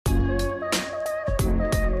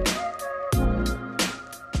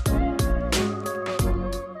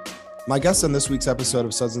My guest on this week's episode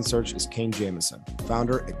of Suds and Search is Kane Jamison,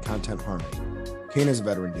 founder at Content Harmony. Kane is a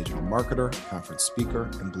veteran digital marketer, conference speaker,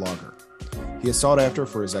 and blogger. He is sought after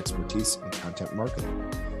for his expertise in content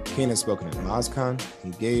marketing. Kane has spoken at MozCon,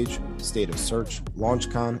 Engage, State of Search,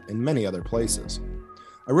 LaunchCon, and many other places.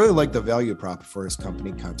 I really like the value prop for his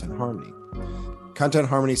company, Content Harmony. Content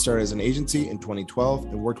Harmony started as an agency in 2012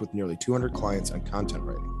 and worked with nearly 200 clients on content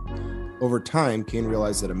writing. Over time, Kane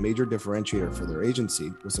realized that a major differentiator for their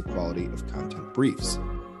agency was the quality of content briefs.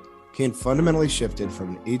 Kane fundamentally shifted from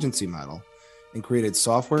an agency model and created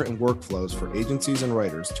software and workflows for agencies and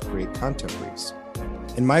writers to create content briefs.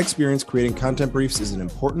 In my experience, creating content briefs is an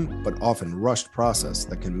important but often rushed process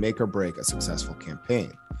that can make or break a successful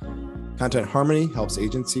campaign. Content Harmony helps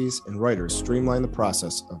agencies and writers streamline the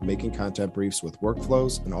process of making content briefs with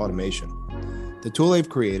workflows and automation. The tool they've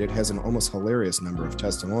created has an almost hilarious number of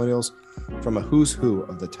testimonials from a who's who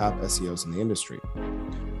of the top SEOs in the industry.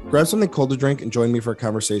 Grab something cold to drink and join me for a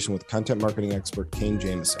conversation with content marketing expert Kane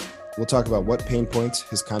Jamison. We'll talk about what pain points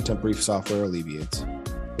his content brief software alleviates.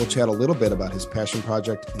 We'll chat a little bit about his passion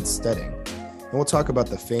project, Insteading, and we'll talk about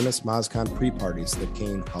the famous MozCon pre-parties that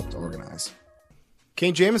Kane helped organize.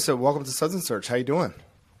 Kane Jamison, welcome to Suds and Search. How you doing?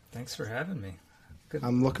 Thanks for having me. Good.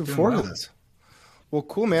 I'm looking forward to this. Well,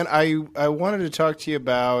 cool, man. I wanted to talk to you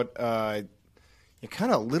about kind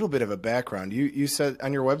of a little bit of a background. You said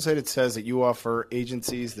on your website, it says that you offer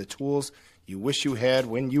agencies the tools you wish you had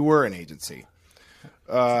when you were an agency.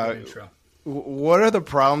 Intro. What are the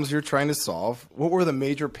problems you're trying to solve? What were the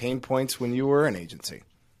major pain points when you were an agency?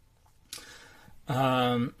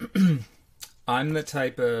 I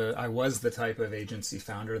was the type of agency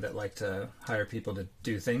founder that liked to hire people to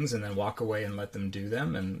do things and then walk away and let them do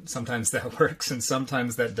them. And sometimes that works and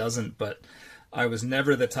sometimes that doesn't. But I was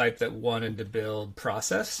never the type that wanted to build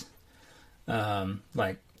process.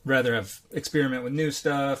 Rather have experiment with new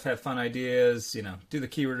stuff, have fun ideas, do the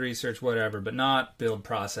keyword research, whatever, but not build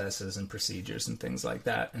processes and procedures and things like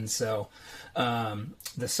that. And so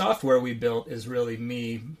the software we built is really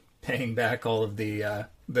me paying back all of the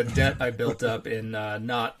debt I built up in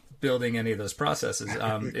not building any of those processes.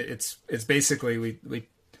 It's basically we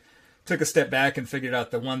took a step back and figured out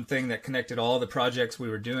the one thing that connected all the projects we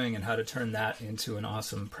were doing and how to turn that into an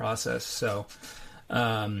awesome process. So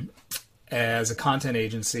as a content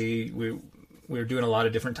agency, we were doing a lot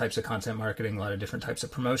of different types of content marketing, a lot of different types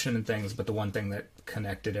of promotion and things, but the one thing that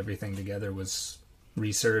connected everything together was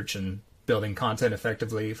research and building content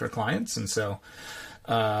effectively for clients. And so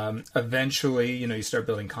eventually, you start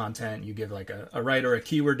building content, you give like a writer a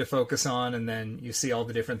keyword to focus on, and then you see all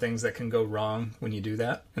the different things that can go wrong when you do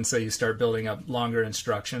that. And so you start building up longer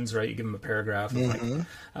instructions, right? You give them a paragraph of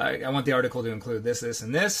I want the article to include this, this,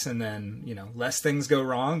 and this. And then, less things go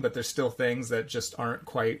wrong, but there's still things that just aren't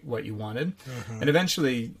quite what you wanted. And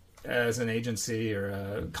eventually, as an agency or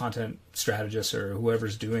a content strategist or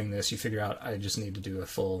whoever's doing this, you figure out I just need to do a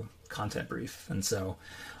full content brief. And so,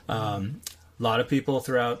 a lot of people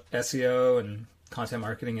throughout SEO and content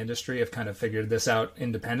marketing industry have kind of figured this out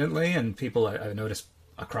independently, and people I noticed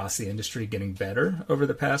across the industry getting better over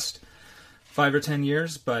the past 5 or 10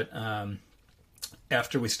 years. But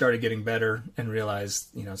after we started getting better and realized,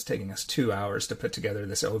 it's taking us 2 hours to put together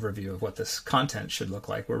this overview of what this content should look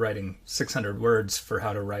like. We're writing 600 words for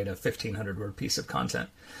how to write a 1,500 word piece of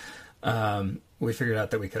content. We figured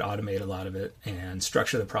out that we could automate a lot of it and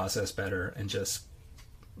structure the process better and just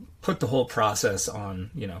put the whole process on,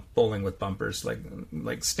 bowling with bumpers,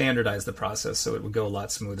 like standardize the process so it would go a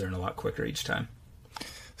lot smoother and a lot quicker each time.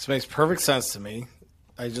 This makes perfect sense to me.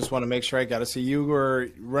 I just want to make sure I got it. So you were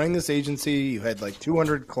running this agency, you had like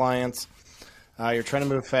 200 clients, you're trying to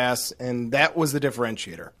move fast, and that was the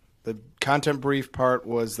differentiator. The content brief part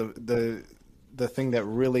was the thing that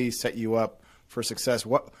really set you up for success.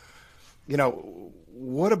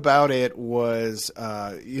 What about it was,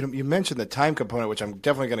 you mentioned the time component, which I'm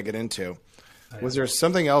definitely going to get into. Was there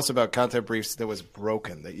something else about content briefs that was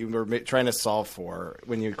broken that you were trying to solve for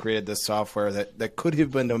when you created this software that could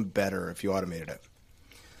have been done better if you automated it?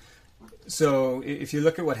 So if you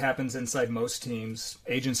look at what happens inside most teams,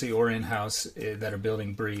 agency or in-house, that are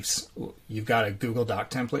building briefs, you've got a Google Doc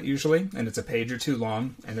template usually, and it's a page or two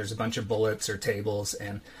long, and there's a bunch of bullets or tables.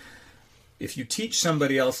 And if you teach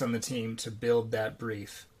somebody else on the team to build that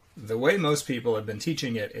brief, the way most people have been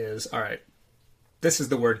teaching it is, all right, this is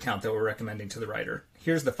the word count that we're recommending to the writer.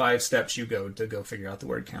 Here's the 5 steps you go to go figure out the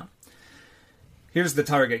word count. Here's the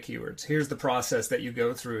target keywords. Here's the process that you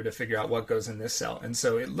go through to figure out what goes in this cell. And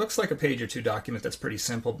so it looks like a page or two document that's pretty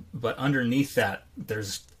simple, but underneath that,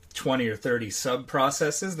 there's 20 or 30 sub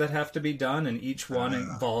processes that have to be done, and each one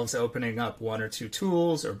involves opening up one or two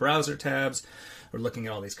tools or browser tabs, or looking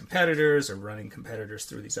at all these competitors, or running competitors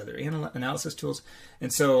through these other analysis tools.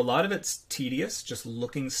 And so a lot of it's tedious, just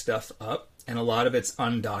looking stuff up, and a lot of it's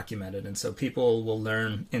undocumented. And so people will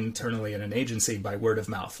learn internally in an agency by word of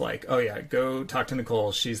mouth, like, oh yeah, go talk to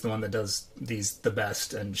Nicole. She's the one that does these the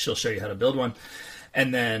best, and she'll show you how to build one.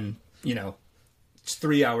 And then,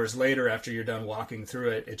 3 hours later, after you're done walking through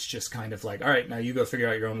it, it's just kind of like, all right, now you go figure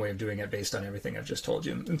out your own way of doing it based on everything I've just told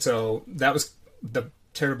you. And so that was the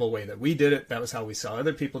terrible way that we did it. That was how we saw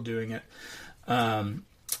other people doing it. And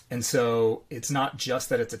so it's not just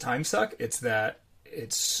that it's a time suck, it's that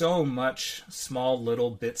it's so much small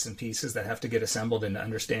little bits and pieces that have to get assembled into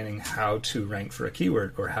understanding how to rank for a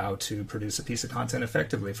keyword or how to produce a piece of content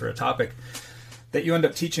effectively for a topic, that you end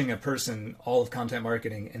up teaching a person all of content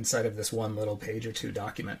marketing inside of this one little page or two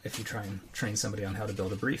document if you try and train somebody on how to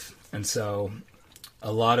build a brief. And so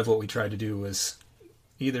a lot of what we tried to do was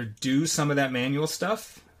either do some of that manual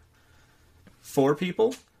stuff for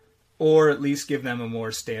people, or at least give them a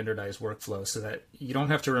more standardized workflow so that you don't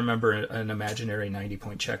have to remember an imaginary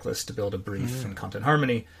 90-point checklist to build a brief in Content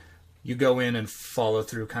Harmony. You go in and follow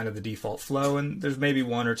through kind of the default flow, and there's maybe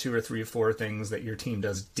one or two or three or four things that your team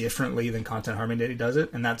does differently than Content Harmony does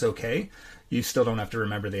it, and that's okay. You still don't have to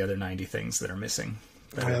remember the other 90 things that are missing.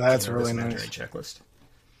 That's really nice. Checklist.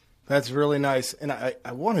 That's really nice. And I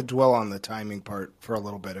want to dwell on the timing part for a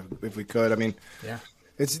little bit, if we could. I mean, yeah.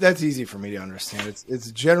 That's easy for me to understand.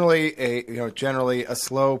 It's generally a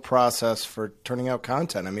slow process for turning out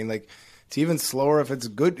content. I mean, like, it's even slower if it's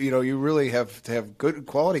good. You really have to have good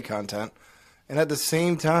quality content. And at the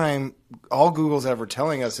same time, all Google's ever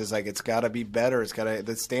telling us is like, it's got to be better.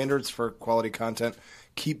 The standards for quality content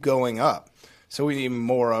keep going up. So we need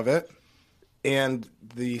more of it. And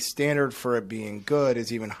the standard for it being good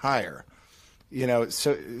is even higher.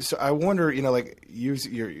 So I wonder,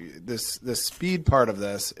 this speed part of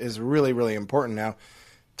this is really, really important. Now,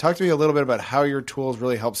 talk to me a little bit about how your tools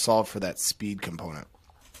really help solve for that speed component.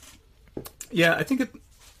 Yeah, I think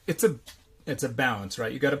it's a balance,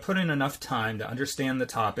 right? You got to put in enough time to understand the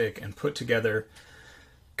topic and put together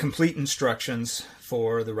complete instructions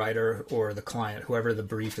for the writer or the client, whoever the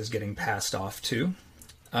brief is getting passed off to.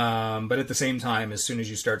 But at the same time, as soon as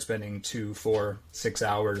you start spending 2, 4, 6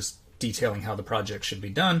 hours detailing how the project should be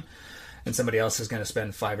done, and somebody else is going to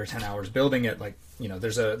spend 5 or 10 hours building it,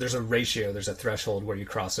 there's a ratio, there's a threshold where you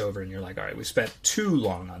cross over and you're like, all right, we spent too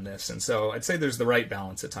long on this. And so I'd say there's the right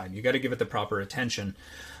balance of time. You got to give it the proper attention.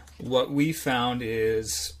 What we found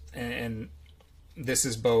is, and this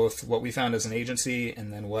is both what we found as an agency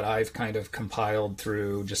and then what I've kind of compiled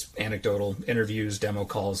through just anecdotal interviews, demo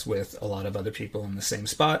calls with a lot of other people in the same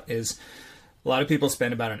spot, is a lot of people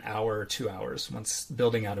spend about an hour or 2 hours once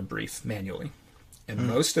building out a brief manually. And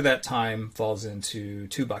most of that time falls into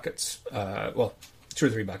 2 buckets. 2 or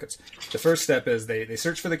 3 buckets. The first step is they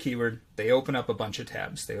search for the keyword. They open up a bunch of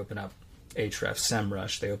tabs. They open up Ahrefs,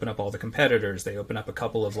 SEMrush. They open up all the competitors. They open up a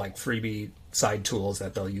couple of freebie side tools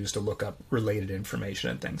that they'll use to look up related information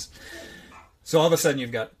and things. So all of a sudden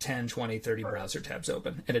you've got 10, 20, 30 browser tabs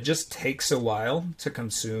open. And it just takes a while to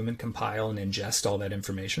consume and compile and ingest all that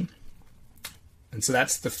information. And so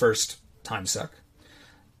that's the first time suck.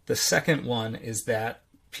 The second one is that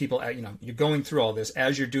people, you're going through all this.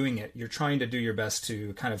 As you're doing it, you're trying to do your best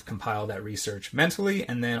to kind of compile that research mentally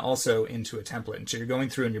and then also into a template. And so you're going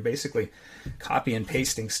through and you're basically copy and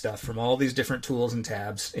pasting stuff from all these different tools and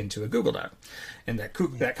tabs into a Google Doc. And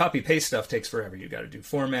that copy paste stuff takes forever. You got to do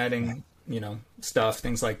formatting, stuff,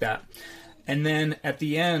 things like that. And then at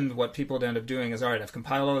the end, what people end up doing is, all right, I've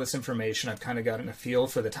compiled all this information. I've kind of gotten a feel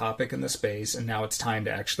for the topic and the space. And now it's time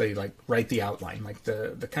to actually write the outline,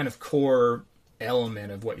 the kind of core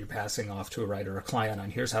element of what you're passing off to a writer or a client on.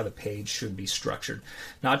 Here's how the page should be structured.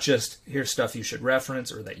 Not just here's stuff you should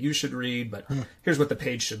reference or that you should read, but here's what the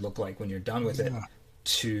page should look like when you're done with it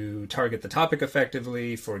to target the topic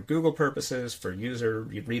effectively for Google purposes, for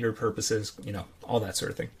reader purposes, all that sort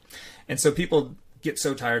of thing. And so people get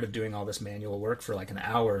so tired of doing all this manual work for an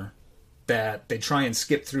hour that they try and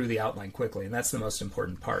skip through the outline quickly. And that's the most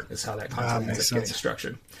important part, is how that content ends up getting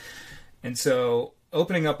structured. And so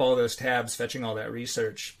opening up all those tabs, fetching all that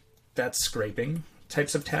research, that's scraping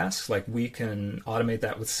types of tasks. We can automate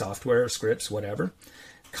that with software, scripts, whatever.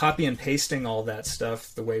 Copy and pasting all that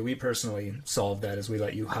stuff, the way we personally solve that is we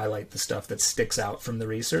let you highlight the stuff that sticks out from the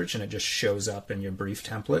research and it just shows up in your brief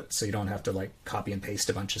template. So you don't have to copy and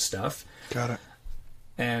paste a bunch of stuff. Got it.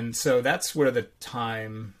 And so that's where the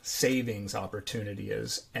time savings opportunity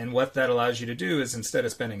is. And what that allows you to do is, instead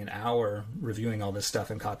of spending an hour reviewing all this stuff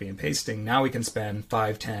and copy and pasting, now we can spend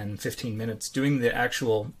 5, 10, 15 minutes doing the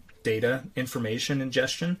actual data information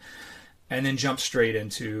ingestion, and then jump straight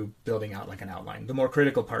into building out like an outline, the more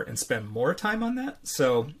critical part, and spend more time on that.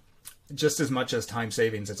 So just as much as time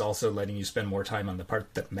savings, it's also letting you spend more time on the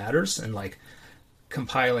part that matters, and like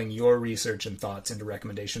compiling your research and thoughts into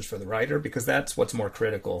recommendations for the writer, because that's what's more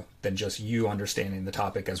critical than just you understanding the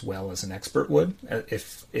topic as well as an expert would,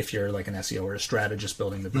 if you're like an SEO or a strategist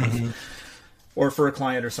building the brief, or for a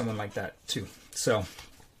client or someone like that too. So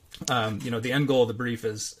the end goal of the brief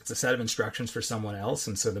is it's a set of instructions for someone else.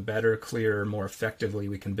 And so the better, clearer, more effectively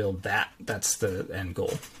we can build that, that's the end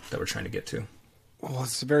goal that we're trying to get to. Well,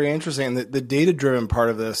 it's very interesting. The data-driven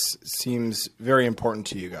part of this seems very important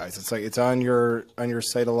to you guys. It's like it's on your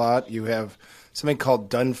site a lot. You have something called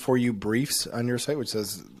Done For You Briefs on your site, which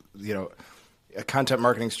says, a content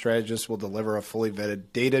marketing strategist will deliver a fully vetted,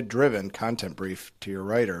 data-driven content brief to your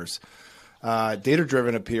writers.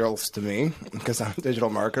 Data-driven appeals to me because I'm a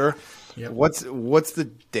digital marketer. Yep. What's the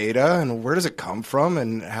data, and where does it come from,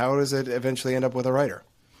 and how does it eventually end up with a writer?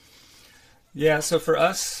 Yeah, so for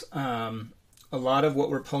us, a lot of what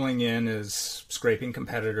we're pulling in is scraping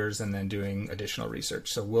competitors and then doing additional research.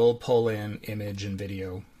 So we'll pull in image and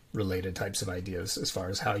video related types of ideas as far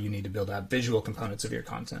as how you need to build out visual components of your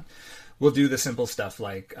content. We'll do the simple stuff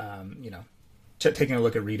like, taking a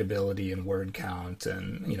look at readability and word count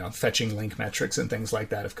and, fetching link metrics and things like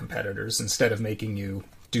that of competitors, instead of making you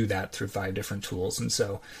do that through 5 different tools. And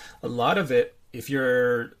so a lot of it, if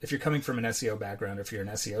you're coming from an SEO background, or if you're an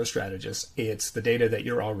SEO strategist, it's the data that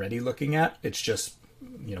you're already looking at. It's just,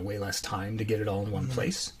 way less time to get it all in one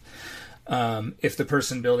place. If the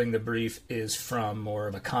person building the brief is from more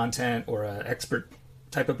of a content or an expert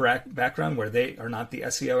type of background where they are not the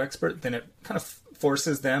SEO expert, then it kind of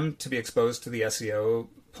forces them to be exposed to the SEO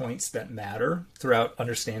points that matter throughout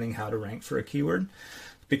understanding how to rank for a keyword,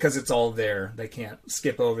 because it's all there. They can't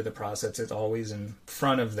skip over the process. It's always in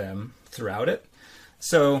front of them throughout it.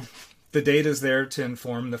 So the data is there to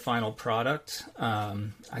inform the final product,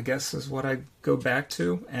 I guess is what I go back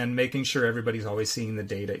to, and making sure everybody's always seeing the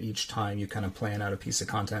data each time you kind of plan out a piece of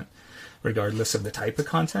content, regardless of the type of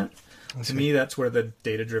content. To me, that's where the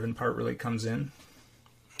data-driven part really comes in.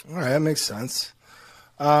 All right, that makes sense.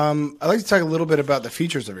 I'd like to talk a little bit about the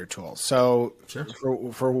features of your tool. So sure.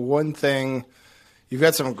 For one thing, you've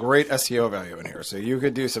got some great SEO value in here. So you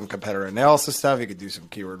could do some competitor analysis stuff. You could do some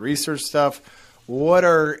keyword research stuff. What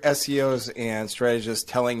are SEOs and strategists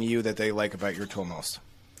telling you that they like about your tool most?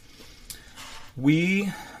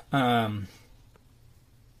 There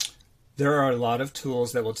are a lot of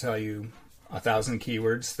tools that will tell you 1,000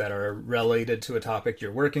 keywords that are related to a topic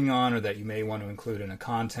you're working on, or that you may want to include in a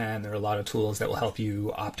content. There are a lot of tools that will help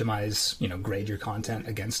you optimize, grade your content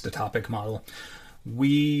against a topic model.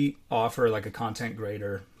 We offer like a content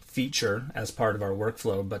grader feature as part of our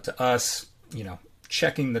workflow, but to us,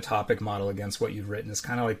 checking the topic model against what you've written is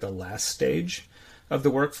kind of like the last stage of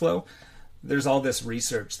the workflow. There's all this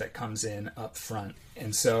research that comes in up front.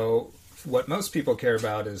 And so what most people care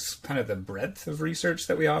about is kind of the breadth of research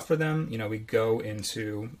that we offer them. We go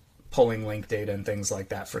into pulling link data and things like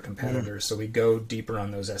that for competitors. So we go deeper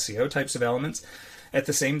on those SEO types of elements. At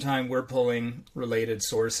the same time, we're pulling related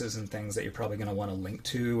sources and things that you're probably going to want to link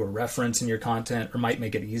to or reference in your content, or might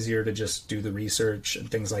make it easier to just do the research, and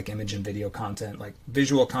things like image and video content. Like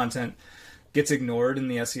visual content gets ignored in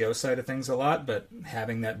the SEO side of things a lot, but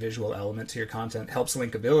having that visual element to your content helps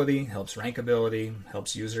linkability, helps rankability,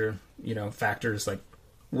 helps user, factors, like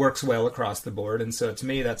works well across the board. And so to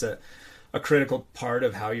me, that's a critical part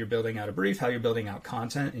of how you're building out a brief, how you're building out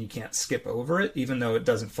content, and you can't skip over it, even though it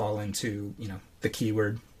doesn't fall into, the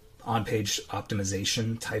keyword on-page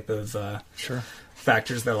optimization type of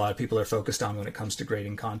factors that a lot of people are focused on when it comes to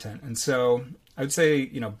grading content. And so I would say,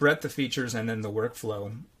 breadth of features and then the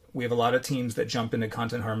workflow. We have a lot of teams that jump into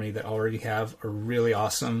Content Harmony that already have a really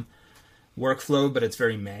awesome workflow, but it's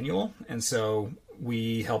very manual. And so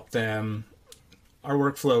we help them. Our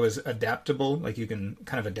workflow is adaptable. Like you can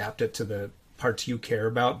kind of adapt it to the parts you care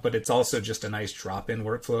about, but it's also just a nice drop-in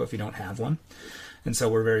workflow if you don't have one. And so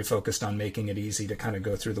we're very focused on making it easy to kind of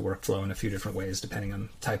go through the workflow in a few different ways, depending on the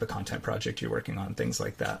type of content project you're working on, things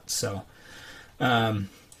like that. So, there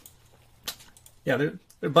are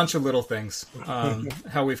a bunch of little things,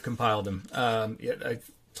 how we've compiled them. I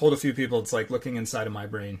told a few people it's like looking inside of my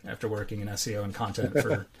brain after working in SEO and content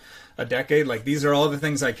for a decade. Like, these are all the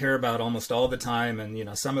things I care about almost all the time.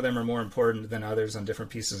 And, some of them are more important than others on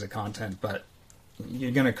different pieces of content. But,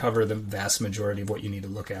 you're going to cover the vast majority of what you need to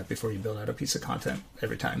look at before you build out a piece of content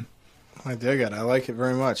every time. I dig it. I like it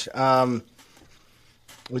very much.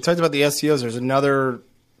 We talked about the SEOs. There's another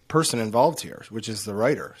person involved here, which is the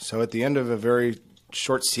writer. So at the end of a very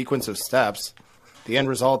short sequence of steps, the end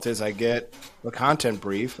result is I get a content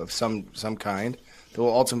brief of some kind that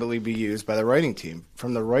will ultimately be used by the writing team.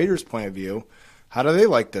 From the writer's point of view, how do they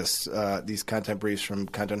like this? These content briefs from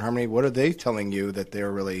Content Harmony? What are they telling you that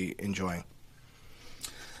they're really enjoying?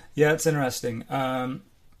 Yeah, it's interesting.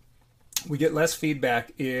 We get less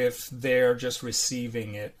feedback if they're just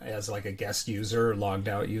receiving it as like a guest user or logged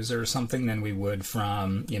out user or something than we would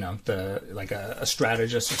from, a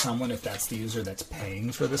strategist or someone if that's the user that's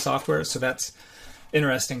paying for the software. So that's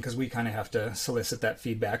interesting because we kind of have to solicit that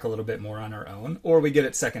feedback a little bit more on our own, or we get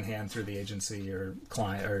it secondhand through the agency or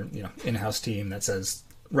client or, in-house team that says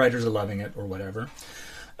writers are loving it or whatever.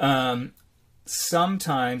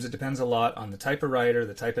 Sometimes it depends a lot on the type of writer,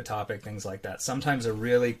 the type of topic, things like that. Sometimes a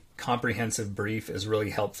really comprehensive brief is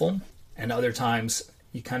really helpful. And other times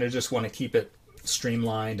you kind of just want to keep it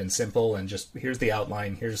streamlined and simple and just here's the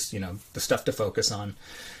outline, here's, the stuff to focus on.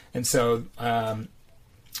 And so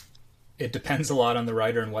it depends a lot on the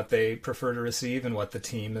writer and what they prefer to receive and what the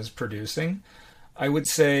team is producing. I would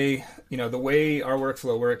say, the way our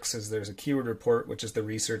workflow works is there's a keyword report, which is the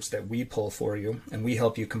research that we pull for you, and we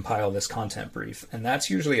help you compile this content brief. And that's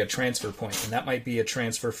usually a transfer point, and that might be a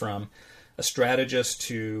transfer from a strategist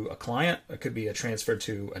to a client. It could be a transfer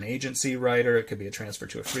to an agency writer. It could be a transfer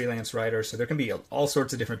to a freelance writer. So there can be all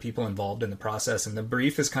sorts of different people involved in the process, and the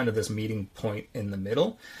brief is kind of this meeting point in the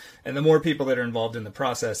middle. And the more people that are involved in the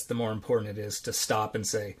process, the more important it is to stop and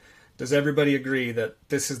say, does everybody agree that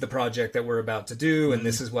this is the project that we're about to do and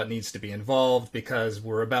this is what needs to be involved, because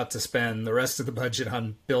we're about to spend the rest of the budget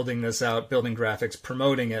on building this out, building graphics,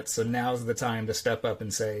 promoting it. So now's the time to step up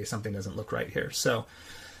and say something doesn't look right here. So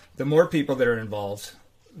the more people that are involved,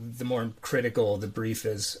 the more critical the brief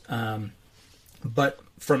is. But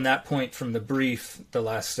from that point, from the brief, the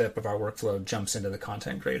last step of our workflow jumps into the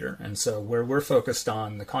content grader. And so where we're focused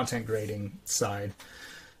on the content grading side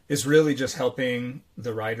is really just helping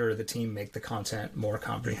the writer or the team make the content more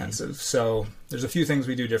comprehensive. So there's a few things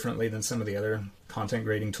we do differently than some of the other content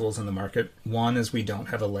grading tools in the market. One is we don't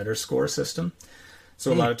have a letter score system.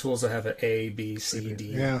 So a lot of tools will have an A, B, C,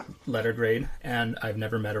 D letter grade. And I've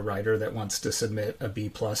never met a writer that wants to submit a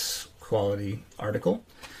B+ quality article.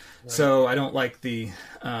 Right. So I don't like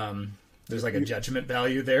there's like a judgment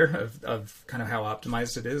value there of kind of how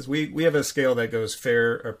optimized it is. We have a scale that goes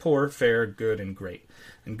fair or poor, fair, good, and great.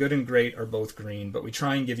 And good and great are both green, but we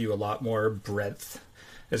try and give you a lot more breadth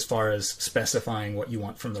as far as specifying what you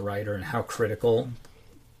want from the writer and how critical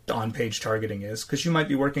on-page targeting is. Because you might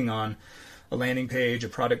be working on a landing page, a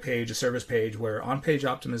product page, a service page, where on-page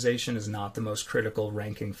optimization is not the most critical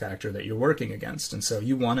ranking factor that you're working against. And so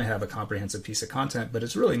you want to have a comprehensive piece of content, but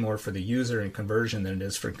it's really more for the user and conversion than it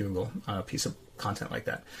is for Google, a piece of content like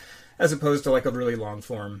that, as opposed to like a really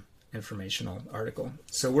long-form informational article.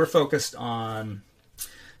 So we're focused on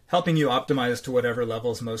helping you optimize to whatever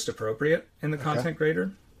level is most appropriate in the content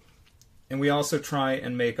grader. And we also try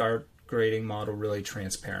and make our grading model really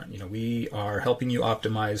transparent. We are helping you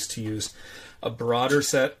optimize to use a broader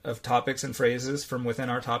set of topics and phrases from within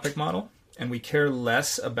our topic model. And we care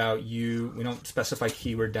less about you. We don't specify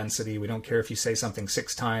keyword density. We don't care if you say something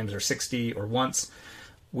 6 times or 60 or once.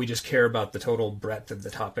 We just care about the total breadth of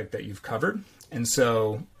the topic that you've covered.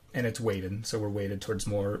 And it's weighted. So we're weighted towards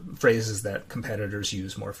more phrases that competitors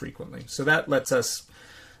use more frequently. So that lets us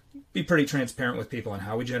be pretty transparent with people on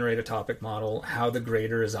how we generate a topic model, how the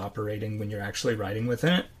grader is operating when you're actually writing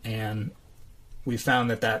within it. And we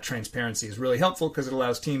found that transparency is really helpful because it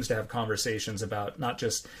allows teams to have conversations about not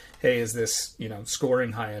just, hey, is this,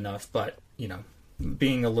 scoring high enough, but,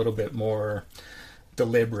 being a little bit more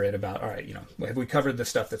deliberate about, all right, have we covered the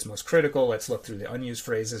stuff that's most critical? Let's look through the unused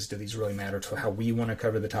phrases. Do these really matter to how we want to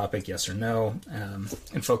cover the topic? Yes or no?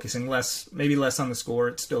 And focusing maybe less on the score.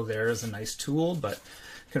 It's still there as a nice tool, but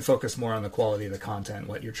can focus more on the quality of the content,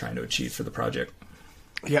 what you're trying to achieve for the project.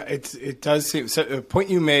 Yeah, it does seem, so a point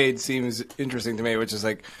you made seems interesting to me, which is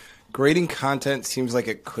like grading content seems like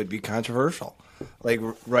it could be controversial. Like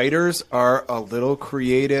writers are a little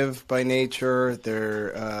creative by nature.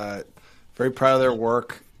 They're very proud of their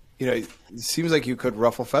work. It seems like you could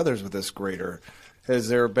ruffle feathers with this grader. Has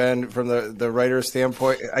there been, from the writer's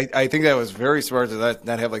standpoint, I think that was very smart to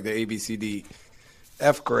not have like the A, B, C, D,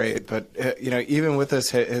 F grade, but even with this,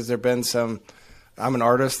 has there been some, I'm an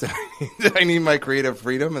artist, I need my creative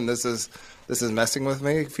freedom, and this is messing with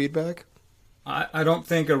me feedback? I don't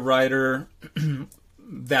think a writer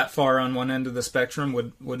that far on one end of the spectrum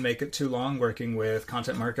would make it too long, working with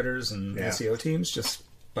content marketers and SEO teams just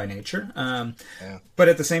by nature. But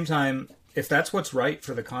at the same time, if that's what's right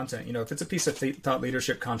for the content, if it's a piece of thought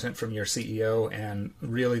leadership content from your CEO and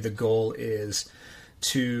really the goal is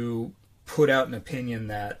to put out an opinion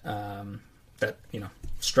that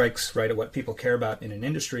strikes right at what people care about in an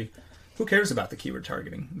industry, who cares about the keyword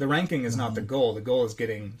targeting? The ranking is not the goal. The goal is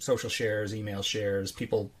getting social shares, email shares,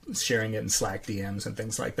 people sharing it in Slack DMs and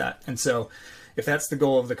things like that. And so if that's the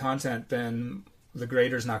goal of the content, then the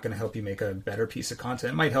grader's not going to help you make a better piece of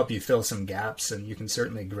content. It might help you fill some gaps, and you can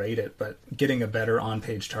certainly grade it, but getting a better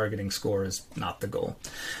on-page targeting score is not the goal.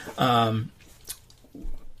 To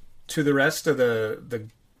the rest of the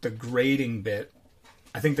grading bit,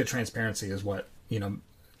 I think the transparency is what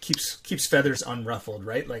keeps feathers unruffled,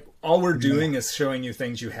 right? Like all we're doing is showing you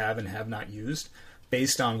things you have and have not used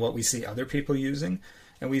based on what we see other people using,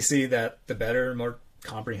 and we see that the better, more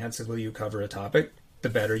comprehensively you cover a topic, the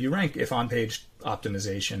better you rank if on-page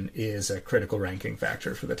optimization is a critical ranking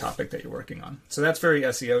factor for the topic that you're working on. So that's very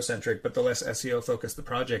SEO-centric, but the less SEO-focused the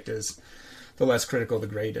project is, the less critical the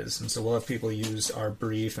grade is. And so we'll have people use our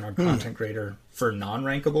brief and our content grader for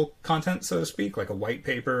non-rankable content, so to speak, like a white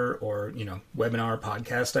paper or, webinar,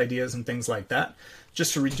 podcast ideas and things like that,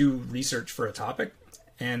 just to do research for a topic.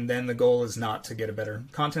 And then the goal is not to get a better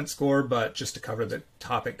content score, but just to cover the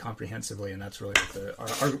topic comprehensively. And that's really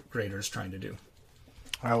what our grader is trying to do.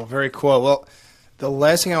 All right, well, very cool. Well, the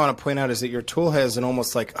last thing I want to point out is that your tool has an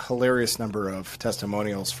almost like hilarious number of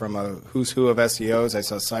testimonials from a who's who of SEOs. I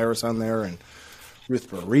saw Cyrus on there and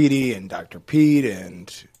Ruth Baridi and Dr. Pete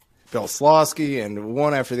and Bill Slosky and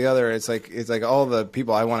one after the other. It's like all the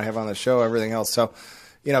people I want to have on the show, everything else. So,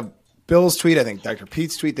 Bill's tweet, I think Dr.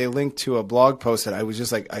 Pete's tweet, they linked to a blog post that I was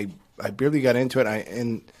just like, I barely got into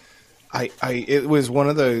it. It was one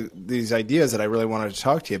of these ideas that I really wanted to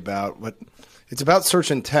talk to you about, but it's about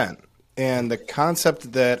search intent and the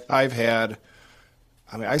concept that I've had.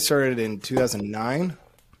 I started in 2009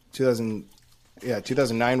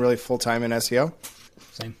 really full-time in SEO.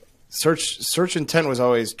 Same. Search intent was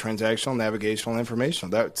always transactional, navigational, and informational.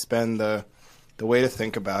 That's been the way to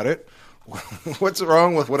think about it. What's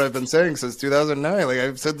wrong with what I've been saying since 2009? Like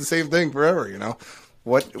I've said the same thing forever,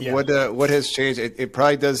 What has changed? It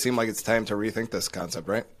probably does seem like it's time to rethink this concept,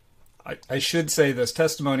 right? I should say those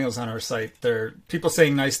testimonials on our site, they're people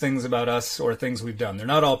saying nice things about us or things we've done. They're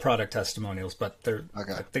not all product testimonials, but they're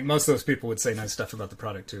okay. I think most of those people would say nice stuff about the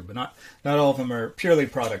product too, but not all of them are purely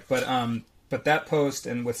product. But that post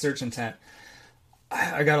and with search intent,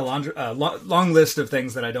 I got a long list of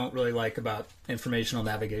things that I don't really like about informational,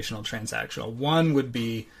 navigational, transactional. One would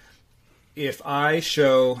be if I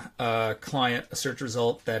show a client a search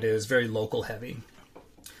result that is very local heavy.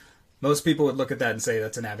 Most people would look at that and say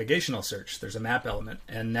that's a navigational search. There's a map element,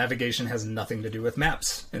 and navigation has nothing to do with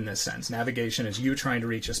maps in this sense. Navigation is you trying to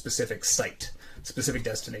reach a specific site, specific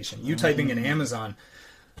destination. You typing in Amazon.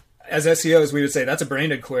 As SEOs, we would say that's a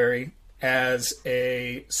branded query. As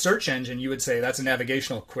a search engine, you would say that's a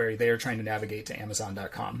navigational query. They are trying to navigate to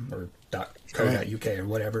Amazon.com or .co.uk or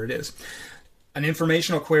whatever it is. An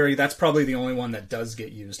informational query, that's probably the only one that does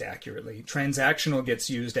get used accurately. Transactional gets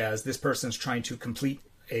used as this person's trying to complete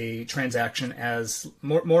a transaction, as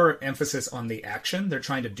more emphasis on the action. They're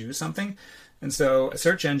trying to do something. And so a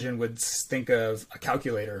search engine would think of a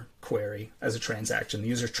calculator query as a transaction. The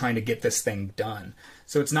user's trying to get this thing done.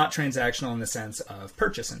 So it's not transactional in the sense of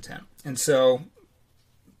purchase intent. And so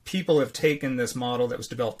people have taken this model that was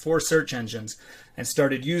developed for search engines and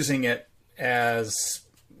started using it as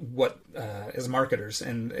as marketers.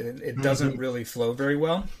 And it doesn't really flow very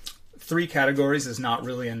well. 3 categories is not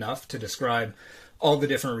really enough to describe all the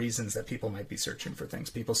different reasons that people might be searching for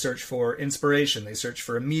things. People search for inspiration. They search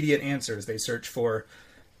for immediate answers. They search for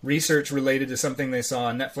research related to something they saw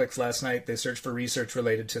on Netflix last night. They search for research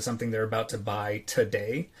related to something they're about to buy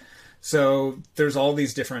today. So there's all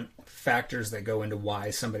these different factors that go into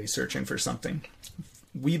why somebody's searching for something.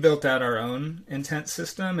 We built out our own intent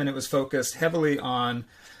system, and it was focused heavily on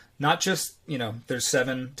not just, there's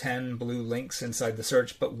 7, 10 blue links inside the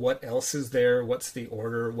search, but what else is there? What's the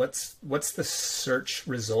order? What's the search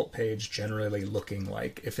result page generally looking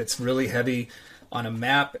like? If it's really heavy on a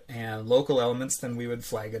map and local elements, then we would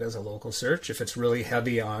flag it as a local search. If it's really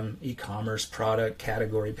heavy on e-commerce, product,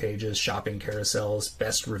 category pages, shopping carousels,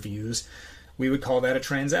 best reviews, we would call that a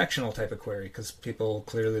transactional type of query because people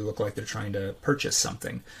clearly look like they're trying to purchase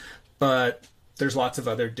something. But there's lots of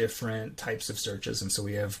other different types of searches. And so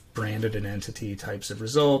we have branded and entity types of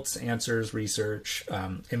results, answers, research,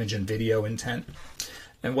 image and video intent.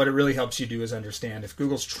 And what it really helps you do is understand if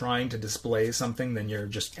Google's trying to display something than your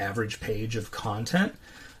just average page of content,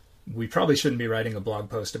 we probably shouldn't be writing a blog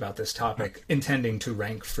post about this topic intending to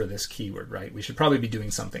rank for this keyword, right? We should probably be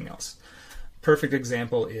doing something else. Perfect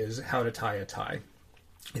example is how to tie a tie.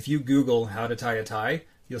 If you Google how to tie a tie,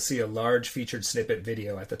 you'll see a large featured snippet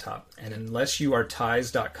video at the top. And unless you are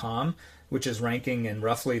ties.com, which is ranking in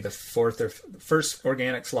roughly the first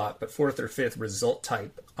organic slot, but fourth or fifth result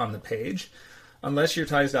type on the page, unless you're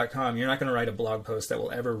ties.com, you're not going to write a blog post that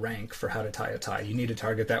will ever rank for how to tie a tie. You need to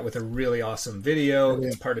target that with a really awesome video.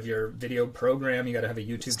 It's part of your video program. You got to have a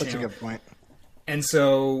YouTube channel. Such a good point. And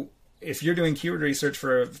so if you're doing keyword research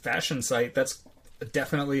for a fashion site, that's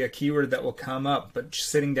definitely a keyword that will come up, but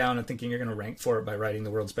sitting down and thinking you're going to rank for it by writing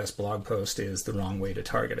the world's best blog post is the wrong way to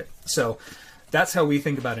target it. So that's how we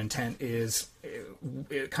think about intent, is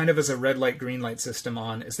it kind of as a red light, green light system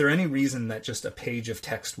on, is there any reason that just a page of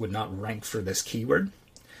text would not rank for this keyword?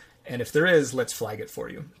 And if there is, let's flag it for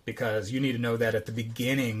you, because you need to know that at the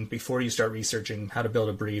beginning before you start researching how to build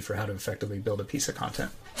a brief or how to effectively build a piece of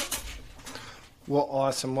content. Well,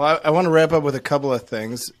 awesome. Well, I want to wrap up with a couple of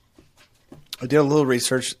things. I did a little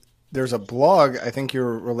research. There's a blog I think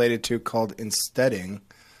you're related to called Insteading.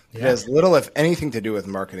 It has little, if anything, to do with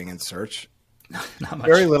marketing and search. Not much.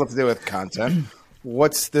 Very little to do with content.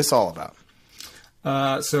 What's this all about?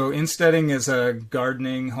 So Insteading is a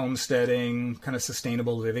gardening, homesteading, kind of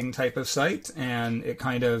sustainable living type of site. And it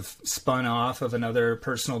kind of spun off of another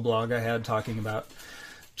personal blog I had talking about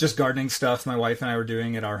just gardening stuff my wife and I were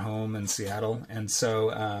doing at our home in Seattle. And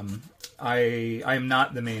so I am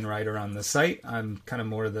not the main writer on the site. I'm kind of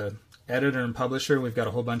more the editor and publisher. We've got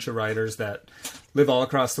a whole bunch of writers that live all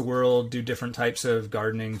across the world, do different types of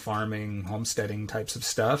gardening, farming, homesteading types of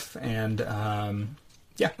stuff. And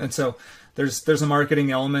and so there's a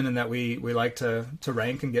marketing element in that we like to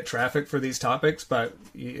rank and get traffic for these topics, but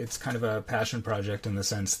it's kind of a passion project in the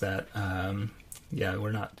sense that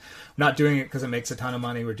we're not doing it because it makes a ton of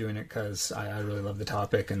money. We're doing it because I really love the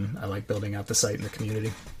topic and I like building out the site and the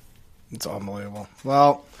community. It's unbelievable.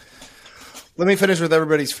 Well, let me finish with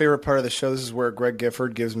everybody's favorite part of the show. This is where Greg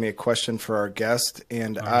Gifford gives me a question for our guest,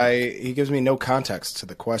 and he gives me no context to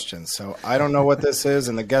the question. So I don't know what this is,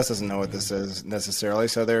 and the guest doesn't know what this is necessarily.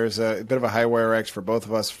 So there's a bit of a high wire act for both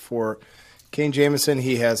of us. For Kane Jameson,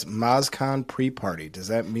 he has MozCon pre-party. Does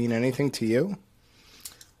that mean anything to you?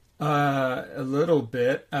 A little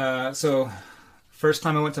bit. So first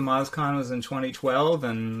time I went to MozCon was in 2012,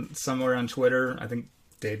 and somewhere on Twitter, I think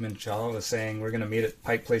Dave Minchalla was saying we're going to meet at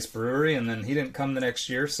Pike Place Brewery, and then he didn't come the next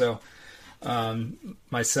year. So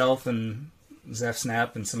myself and Zeph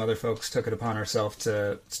Snap and some other folks took it upon ourselves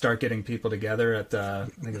to start getting people together at I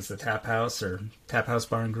think it's the Tap House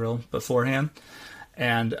Bar and Grill beforehand.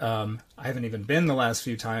 And I haven't even been the last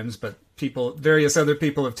few times, but various other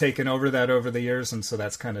people have taken over that over the years, and so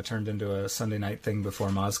that's kind of turned into a Sunday night thing before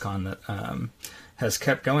MozCon that has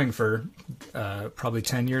kept going for probably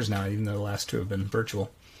 10 years now, even though the last two have been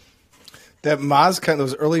virtual. That MozCon,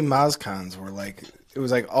 those early MozCons were like, it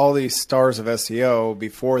was like all these stars of SEO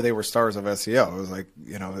before they were stars of SEO. It was like,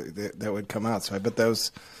 that would come out. So I bet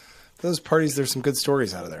those parties, there's some good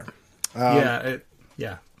stories out of there.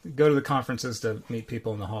 Go to the conferences to meet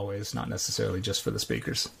people in the hallways, not necessarily just for the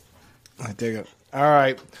speakers. I dig it. All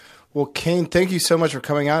right. Well, Kane, thank you so much for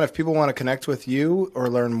coming on. If people want to connect with you or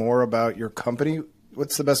learn more about your company,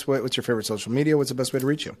 what's the best way? What's your favorite social media? What's the best way to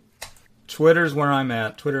reach you? Twitter's where I'm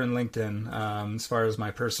at, Twitter and LinkedIn, as far as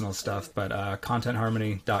my personal stuff, but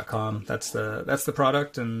contentharmony.com, that's the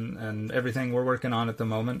product and everything we're working on at the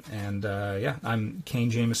moment. And I'm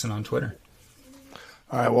Kane Jameson on Twitter.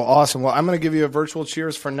 All right. Well, awesome. Well, I'm going to give you a virtual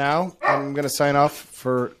cheers for now. I'm going to sign off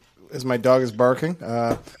as my dog is barking.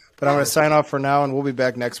 But I'm going to sign off for now, and we'll be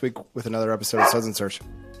back next week with another episode of Suds and Search.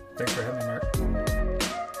 Thanks for having me, Mark.